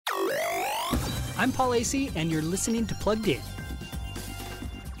I'm Paul Asay, and you're listening to Plugged In.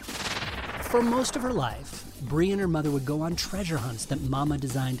 For most of her life, Bree and her mother would go on treasure hunts that Mama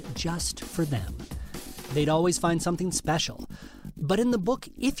designed just for them. They'd always find something special. But in the book,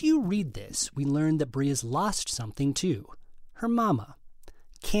 If You Read This, we learn that Bree has lost something too. Her mama.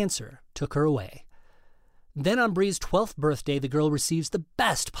 Cancer took her away. Then on Bree's 12th birthday, the girl receives the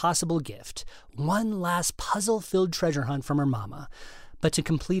best possible gift. One last puzzle-filled treasure hunt from her mama. But to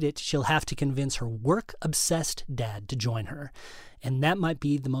complete it, she'll have to convince her work-obsessed dad to join her. And that might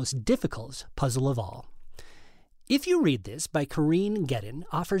be the most difficult puzzle of all. If You Read This by Corinne Gedden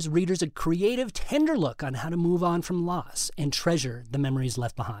offers readers a creative, tender look on how to move on from loss and treasure the memories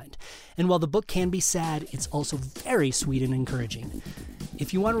left behind. And while the book can be sad, it's also very sweet and encouraging.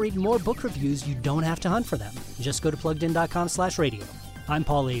 If you want to read more book reviews, you don't have to hunt for them. Just go to PluggedIn.com/radio. I'm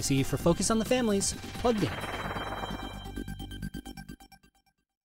Paul Asay for Focus on the Family's Plugged In.